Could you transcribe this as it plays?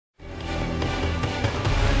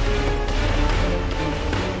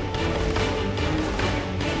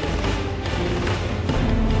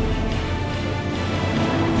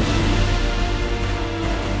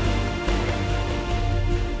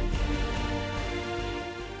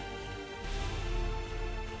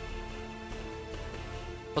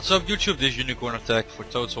What's up YouTube, this is Unicorn Attack for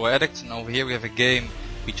TotalWar Addicts, and over here we have a game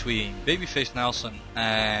between Babyface Nelson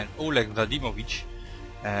and Oleg Vadimovich.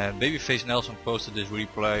 Babyface Nelson posted this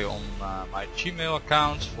replay on my Gmail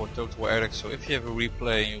account for TotalWar Addicts, so if you have a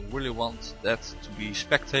replay and you really want that to be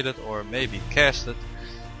spectated or maybe casted,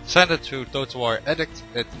 send it to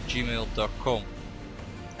TotalWarEdict@gmail.com.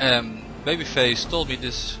 Babyface told me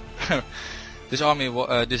this this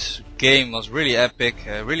game was really epic,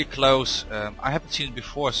 really close. I haven't seen it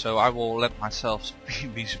before, so I will let myself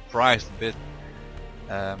be surprised a bit.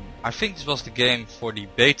 I think this was the game for the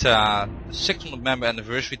BETA 600 member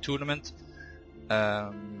anniversary tournament.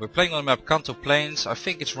 We're playing on the map Kanto Plains. I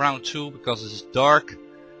think it's round 2 because it's dark,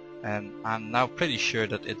 and I'm now pretty sure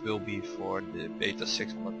that it will be for the BETA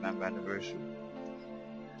 600 member anniversary.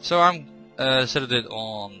 So I'm set it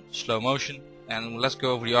on slow motion. And let's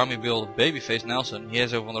go over the army build of Babyface Nelson. He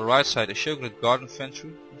has over on the right side a Shogun Guard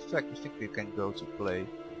Infantry. In fact, I think we can go to play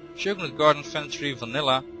Shogun Guard Infantry,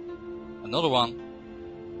 Vanilla, another one.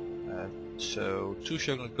 So 2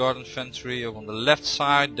 Shogun Guard Infantry over on the left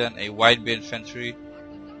side, then a White Bear Infantry,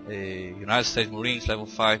 a United States Marines level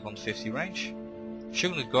 5 150 range.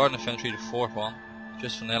 Shogun Guard Infantry, the 4th one,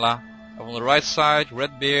 just Vanilla. Over on the right side,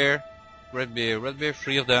 Red Bear,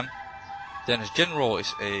 3 of them. Then his general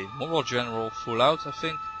is a Mongol general, full out I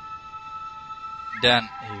think. Then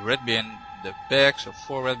a Red Bear in the back, so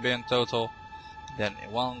 4 Red Bear in total. Then a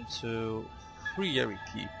 1, 2, 3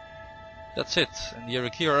 Yeriki. That's it. And the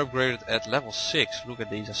Yeriki are upgraded at level 6. Look at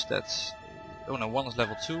these stats. Oh no, 1 is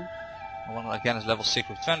level 2. And 1 again is level 6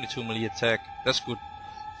 with 22 melee attack. That's good.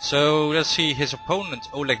 So let's see his opponent,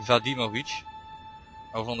 Oleg Vadimovich.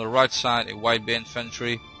 Over on the right side a White Bear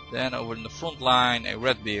Infantry. Then over in the front line a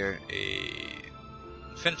Red Bear, a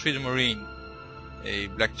Infantry the Marine, a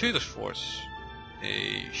Black Tudors Force,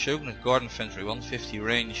 a Shogun Guard Infantry 150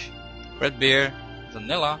 range, Red Bear,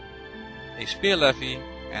 Vanilla, a Spear Levy,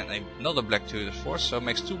 and another Black Tudors Force. So it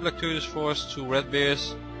makes 2 Black Tudors Force, 2 Red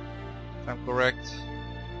Bears, if I'm correct.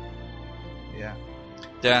 Yeah.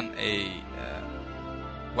 Then a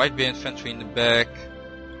White Bear Infantry in the back,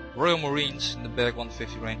 Royal Marines in the back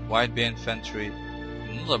 150 range, White Bear Infantry,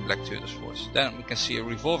 another Black Tudors Force. Then we can see a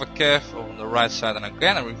Revolver Cav over on the right side and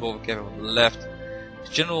again a Revolver Cav over the left. His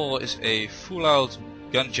general is a full out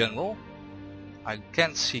gun general. I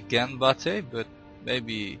can't see Ganbate, but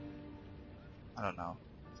maybe, I don't know.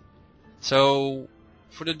 So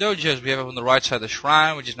for the dojos we have on the right side the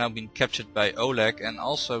Shrine, which is now being captured by Oleg, and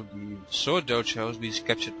also the Sword Dojo is being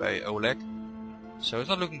captured by Oleg. So it's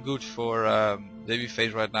not looking good for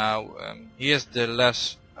Babyface right now. He has the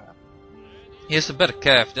less He has a better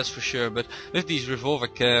Cav, that's for sure, but with these Revolver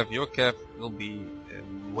Cav, your Cav will be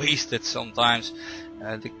wasted sometimes.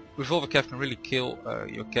 The Revolver Cav can really kill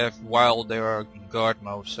your Cav while they are in guard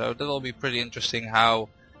mode, so that will be pretty interesting how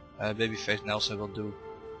Babyface Nelson will do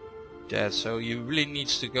that. So he really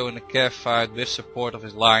needs to go in a Cav fight with support of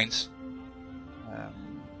his lines.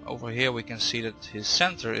 Over here we can see that his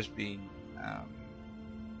center is being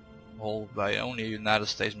held by only United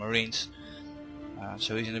States Marines.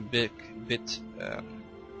 So he's in a bit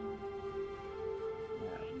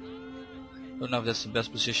don't know if that's the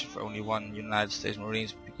best position for only 1 United States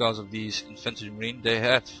Marines because of these infantry marine. They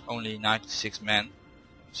have only 96 men,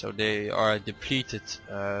 so they are a depleted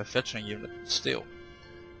veteran unit. Still,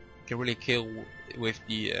 can really kill with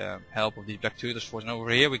the help of the Black Tudors Force. And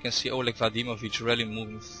over here we can see Oleg Vadimovich really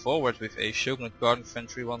moving forward with a Shogun Guard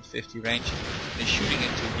Infantry 150 range. And he's shooting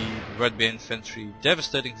into the Red Bear Infantry.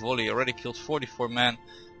 Devastating volley, already killed 44 men.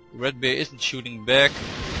 The Red Bear isn't shooting back.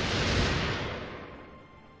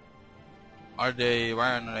 Why are they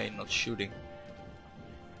not shooting?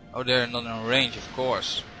 Oh, they're not in range, of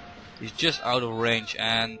course. He's just out of range,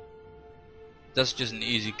 and that's just an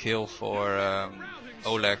easy kill for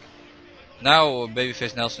Oleg. Now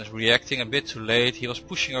Babyface Nelson is reacting a bit too late. He was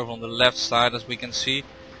pushing over on the left side, as we can see.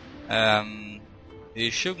 The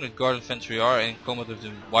Shogun Guard Infantry are in combat with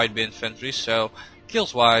the White Bear Infantry, so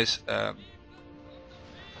kills wise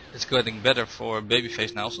it's getting better for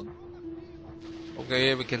Babyface Nelson. Okay,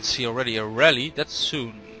 here we can see already a rally. That's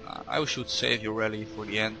soon. I should save your rally for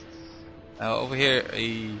the end. Over here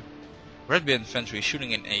a Red Bear Infantry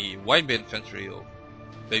shooting in a White Bear Infantry of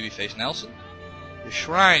Babyface Nelson. The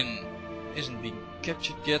Shrine isn't being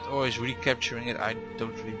captured yet, or is recapturing it, I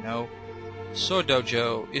don't really know. Sword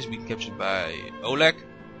Dojo is being captured by Oleg.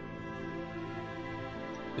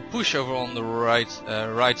 The push over on the right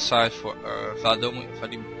side for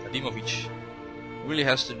Vadimovich really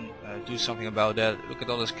has to do something about that. Look at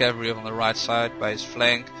all this cavalry on the right side by his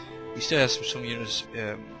flank. He still has some units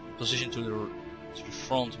positioned to the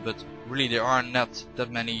front, but really there are not that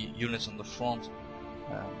many units on the front.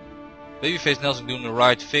 Babyface Nelson doing the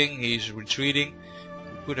right thing, he's retreating.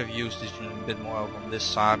 He could have used this unit a bit more over on this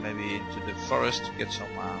side, maybe into the forest to get some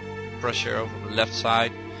pressure over the left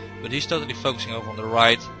side. But he's totally focusing over on the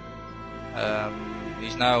right.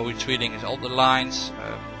 He's now retreating his older lines,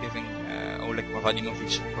 giving Oleg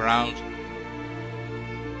Vadimovich some ground.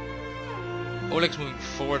 Oleg's moving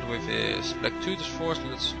forward with his Black Tutor's force.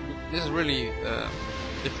 This is really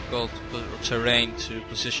difficult terrain to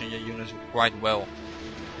position your units quite well.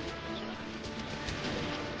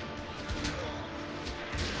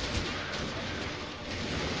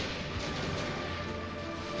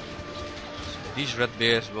 These red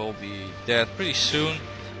bears will be dead pretty soon,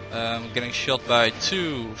 getting shot by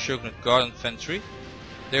 2 Shogun Guard infantry.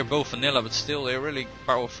 They're both vanilla, but still they're really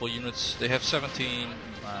powerful units. They have 17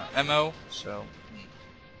 ammo, so...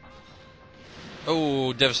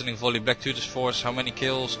 Oh, devastating volley, Black Tutor's force, how many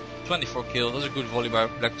kills? 24 kills, that's a good volley by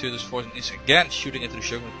Black Tutor's force, and he's again shooting into the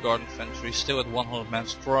Shogun Guard infantry, still at 100 men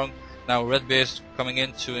strong. Now red bears coming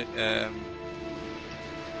in to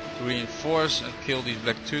reinforce and kill these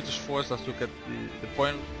Black Tutor's force. Let's look at the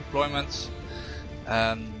deployments.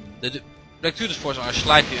 The Black Tutor's force are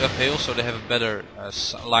slightly uphill, so they have a better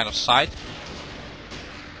line of sight.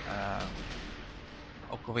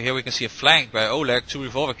 Over here we can see a flank by Oleg, 2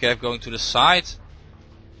 revolver cav going to the side.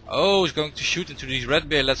 Oh, he's going to shoot into these red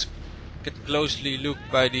bear. Let's get closely look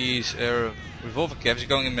by these revolver cavs. He's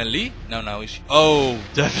going in melee? No, he's... Oh,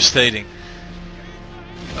 devastating.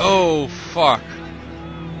 Oh, fuck.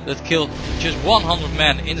 That killed just 100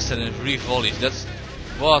 men instant in 3 volleys. That's...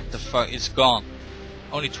 What the fuck? It's gone.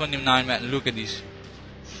 Only 29 men. Look at these.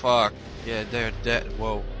 Fuck. Yeah, they're dead.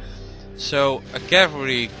 Whoa. So, a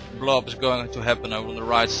cavalry blob is going to happen over on the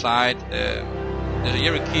right side. There's a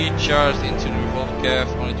Cherokee charged into the revolver cav.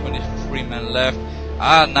 Only 23 men left.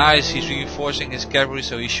 Ah, nice. He's reinforcing his cavalry,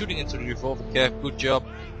 so he's shooting into the revolver cav. Good job.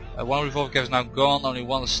 1 revolver cav is now gone. Only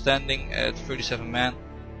 1 is standing at 37 men.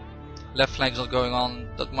 Left flank is not going on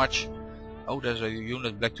that much. Oh, there's a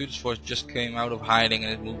unit. Black Tutor's force just came out of hiding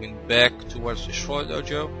and is moving back towards the Shore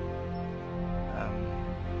Dojo.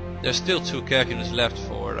 There's still 2 cav units left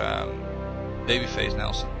for Babyface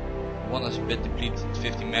Nelson. One is a bit depleted at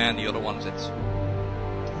 50 men, the other one is at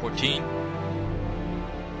 14.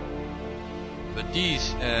 But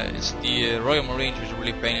these, it's the Royal Marines which are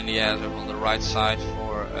really pain in the ass over on the right side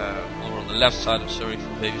for, over on the left side, I'm sorry, for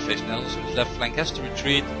Babyface Nelson. So his left flank has to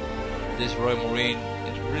retreat. This Royal Marine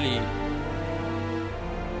is really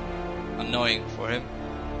annoying for him.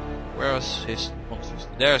 Whereas his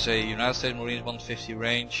 150, there's a United States Marines 150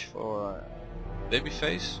 range for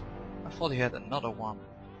Babyface. I thought he had another one.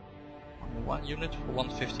 Only 1 unit for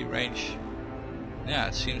 150 range. Yeah,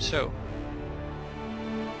 it seems so.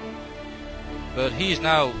 But he is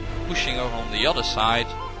now pushing over on the other side,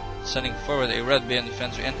 sending forward a red bear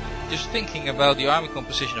infantry. And just thinking about the army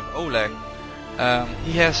composition of Oleg,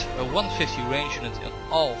 he has a 150 range unit on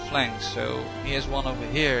all flanks. So he has one over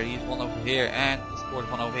here, he has one over here, and of course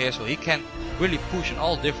one over here. So he can really push on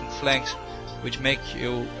all different flanks, which make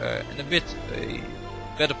you in a bit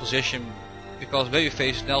better position, because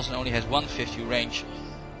Babyface Nelson only has 150 range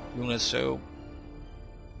units. So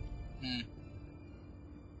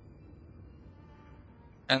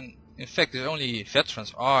and in fact, the only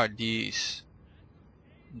veterans are these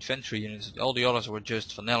infantry units. All the others were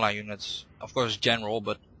just vanilla units. Of course, general,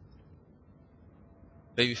 but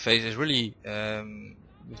Babyface is really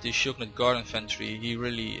with the Shogun Guard infantry. He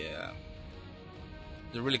really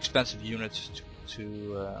they're really expensive units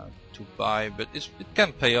to buy, but it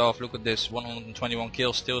can pay off. Look at this: 121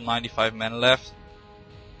 kills, still 95 men left.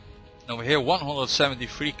 And over here,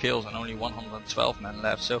 173 kills and only 112 men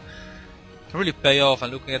left. So can really pay off.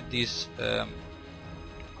 And looking at these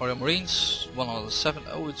Royal Marines, 107.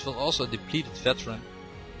 Oh, it was also a depleted veteran,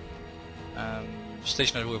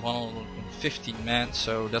 stationary with 115 men,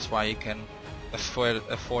 so that's why he can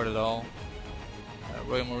afford it all.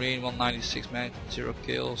 Royal Marine 196 men, 0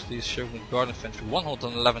 kills. These Shogun Guard infantry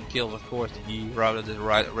 111 kills. Of course, he routed the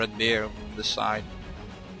red bear on the side.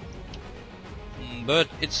 But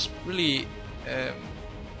it's really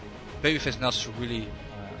Babyface Nelson should really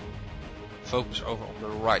focus over on the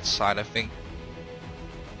right side. I think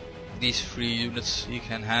these 3 units he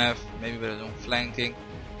can have, maybe with his own flanking,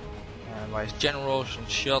 by his generals, some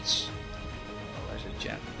shots.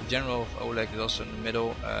 The general of Oleg is also in the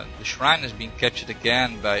middle. The shrine is being captured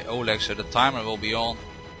again by Oleg, so the timer will be on,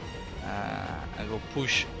 and will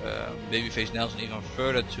push Babyface Nelson even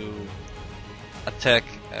further to attack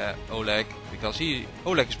Oleg, because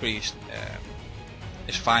Oleg is pretty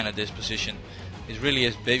is fine at this position. It really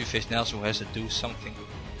is Babyface Nelson who has to do something,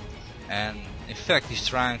 and In fact, he's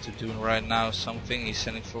trying to do right now something. He's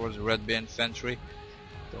sending forward the red bear infantry.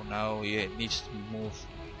 Don't know, he needs to move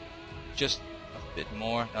just a bit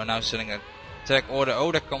more. No, now he's sending an attack order.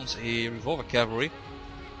 Oh, there comes a revolver cavalry.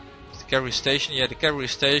 It's the cavalry station. Yeah, the cavalry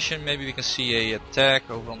station. Maybe we can see a attack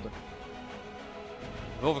over on the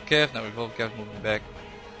revolver cav. No, revolver cav moving back.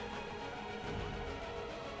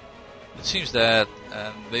 It seems that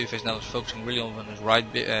Babyface now is focusing really on his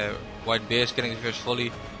white bears, getting his first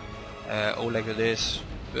volley. Oleg it is,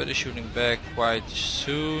 but is shooting back quite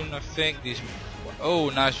soon, I think. Oh,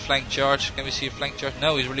 nice flank charge. Can we see a flank charge?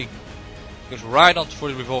 No, he's really goes right on for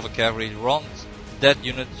the revolver cavalry. He wants that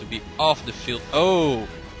unit to be off the field. Oh,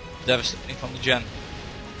 devastating from the gen.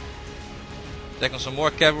 Taking some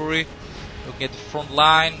more cavalry. Looking at the front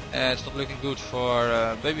line, it's not looking good for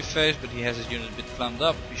Babyface, but he has his unit a bit flamed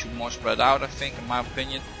up. He should more spread out, I think, in my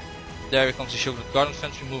opinion. There comes the Shogun Guard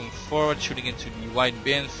infantry moving forward, shooting into the white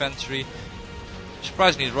bear infantry.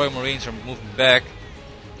 Surprisingly, the Royal Marines are moving back.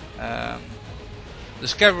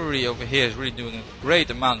 This cavalry over here is really doing a great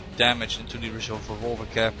amount of damage into the revolver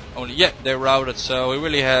cav. Only, yeah, they're routed, so he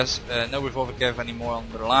really has no revolver cav anymore on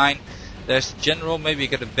the line. There's the general, maybe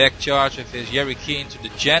get a back charge with his Yeriki into the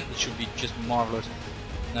gen. It should be just marvelous.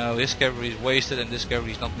 No, this cavalry is wasted, and this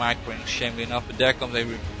cavalry is not microing, shamefully enough. But there comes a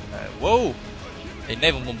whoa! A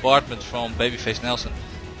naval bombardment from Babyface Nelson.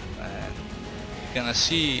 You can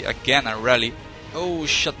see again a rally. Oh,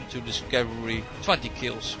 shot into this cavalry. 20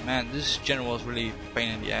 kills. Man, this general is really a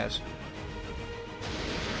pain in the ass.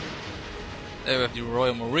 There we have the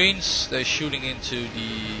Royal Marines. They're shooting into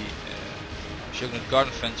the Shogun Guard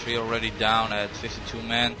infantry, already down at 52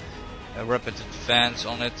 men. A rapid advance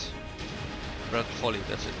on it. Rapid volley,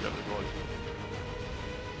 that's it, rapid volley.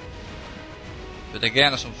 But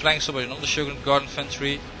again, there's some flanks over on the Shogun Guard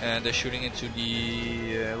infantry, and they're shooting into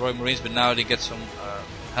the Royal Marines, but now they get some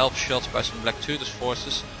help shots by some Black Tutor's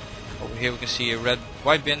forces. Over here we can see a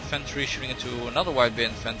white bear infantry shooting into another white bear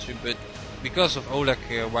infantry, but because of Oleg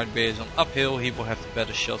white bear is on uphill, he will have the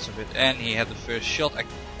better shots of it, and he had the first shot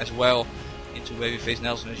as well into Babyface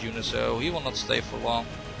Nelson's unit, so he will not stay for long.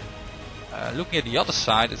 Looking at the other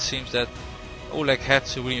side, it seems that Oleg had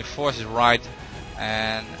to reinforce his right,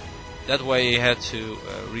 and that way he had to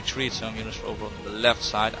retreat some units over on the left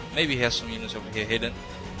side. Maybe he has some units over here hidden,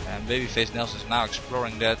 and Babyface Nelson is now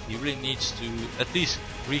exploring that. He really needs to at least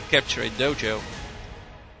recapture a dojo.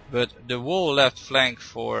 But the whole left flank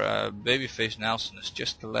for Babyface Nelson has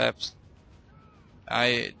just collapsed.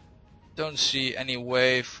 I don't see any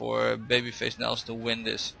way for Babyface Nelson to win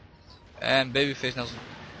this. And Babyface Nelson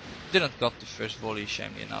didn't got the first volley,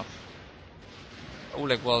 shamefully enough.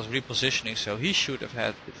 Oleg was repositioning, so he should have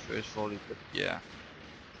had the first volley, but yeah.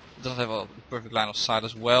 He doesn't have a perfect line of sight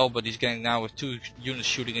as well, but he's getting now with 2 units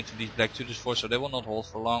shooting into these Black Tutor's forces, so they will not hold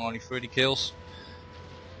for long, only 30 kills.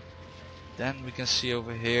 Then we can see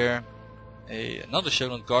over here another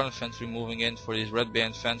Shogun Guard infantry moving in for this red bear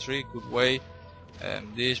infantry, good way.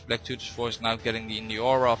 This Black Tutor's force is now getting in the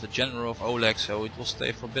aura of the general of Oleg, so it will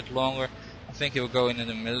stay for a bit longer. I think he will go in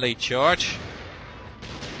a melee charge.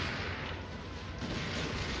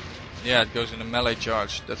 Yeah, it goes in a melee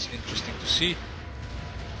charge. That's interesting to see.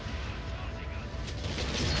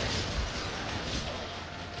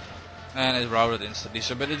 And it routed instantly.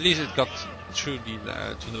 So, but at least it got through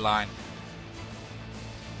the to the line.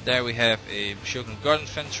 There we have a Shogun Guard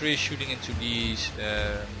infantry shooting into these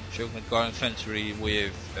Shogun Guard infantry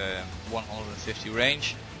with 150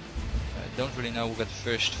 range. Don't really know who got the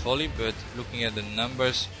first volley, but looking at the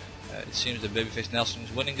numbers, it seems that Babyface Nelson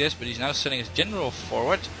is winning this. But he's now sending his general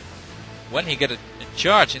forward. When he get a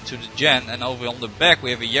charge into the gen, and over on the back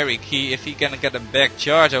we have a Yeriki. If he can get a back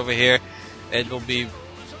charge over here, it will be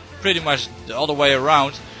pretty much the other way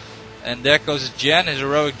around. And there goes his gen, his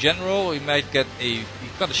heroic general. He might get he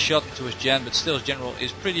got a shot into his gen, but still his general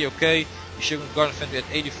is pretty okay. The Shogun Guard infantry at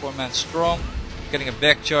 84 men strong, getting a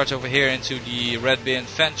back charge over here into the red bear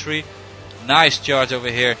infantry. Nice charge over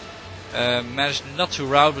here. Managed not to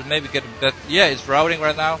rout, but maybe get a bit. Yeah, it's routing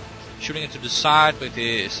right now. Shooting into the side with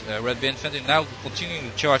his red bear infantry. Now continuing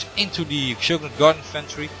the charge into the Shogun Guard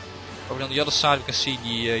infantry. Over on the other side we can see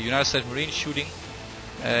the United States Marines shooting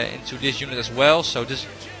into this unit as well. So this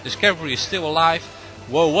cavalry is still alive.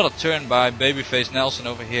 Whoa, what a turn by Babyface Nelson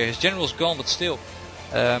over here. His general's gone, but still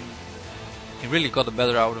he really got the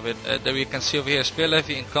better out of it. There we can see over here Spear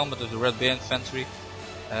Levy in combat with the red bear infantry.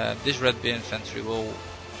 This red bear infantry will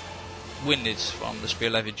win this from the Spear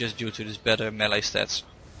Levy just due to this better melee stats.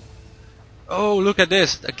 Oh, look at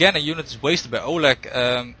this! Again, a unit is wasted by Oleg.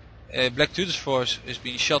 Black Tutor's force is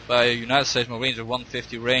being shot by United States Marines with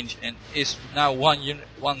 150 range and is now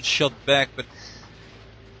one shot back. But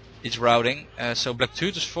it's routing. So Black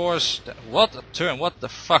Tutor's force, what a turn, what the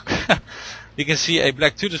fuck. You can see a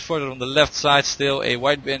Black Tutor's force on the left side still, a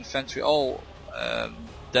White Bear infantry all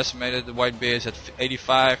decimated. The White Bear is at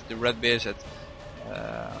 85, the Red Bear is at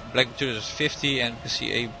Black Tutor's is 50, and you can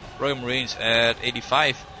see a Royal Marines at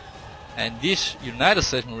 85. And this United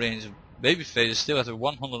States Marines, Babyface, is still at a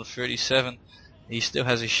 137. He still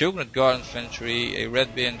has a Shogun Guard infantry, a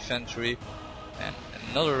Red Bear infantry, and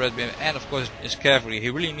another Red Bear, and of course his cavalry. He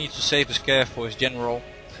really needs to save his cav for his general.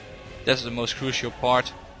 That's the most crucial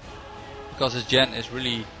part, because his gen is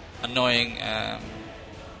really annoying.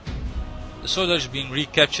 The soldiers is being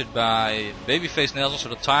recaptured by Babyface Nelson, so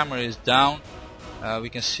the timer is down. We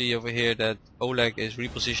can see over here that Oleg is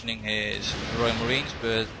repositioning his Royal Marines,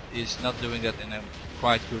 but he's not doing that in a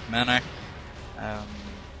quite good manner.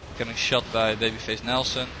 Getting shot by Babyface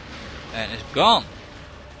Nelson, and it's gone.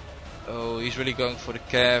 Oh, he's really going for the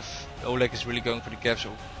cav. Oleg is really going for the cav.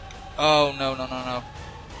 So, oh no.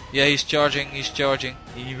 Yeah, he's charging.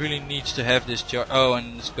 He really needs to have this charge. Oh,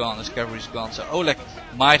 and it's gone. His cavalry's gone. So Oleg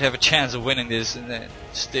might have a chance of winning this, and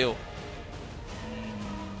still.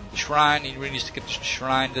 The shrine, he really needs to get the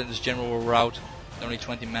shrine, then this general will rout. There's only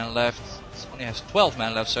 20 men left. It only has 12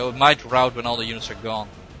 men left, so it might rout when all the units are gone.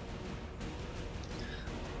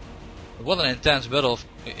 But what an intense battle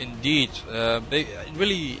indeed. It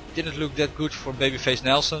really didn't look that good for Babyface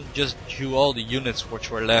Nelson, just due all the units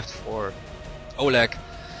which were left for Oleg.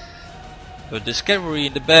 But this cavalry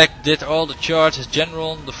in the back did all the charge, his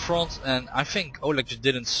general on the front, and I think Oleg just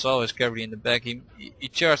didn't saw his cavalry in the back. He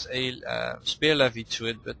charged a spear levy to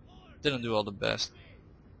it, but didn't do all the best.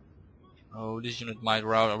 Oh, this unit might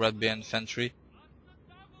rout a Red Bear infantry.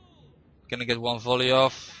 Gonna get one volley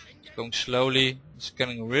off. It's going slowly. It's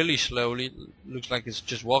getting really slowly. Looks like it's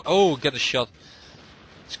just walk. Oh, get a shot.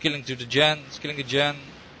 It's killing to the gen. It's killing a gen.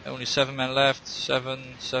 Only 7 men left.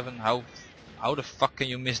 7. How the fuck can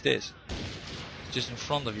you miss this? Just in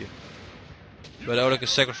front of you. But Oleg is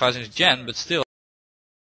sacrificing his gen, but still.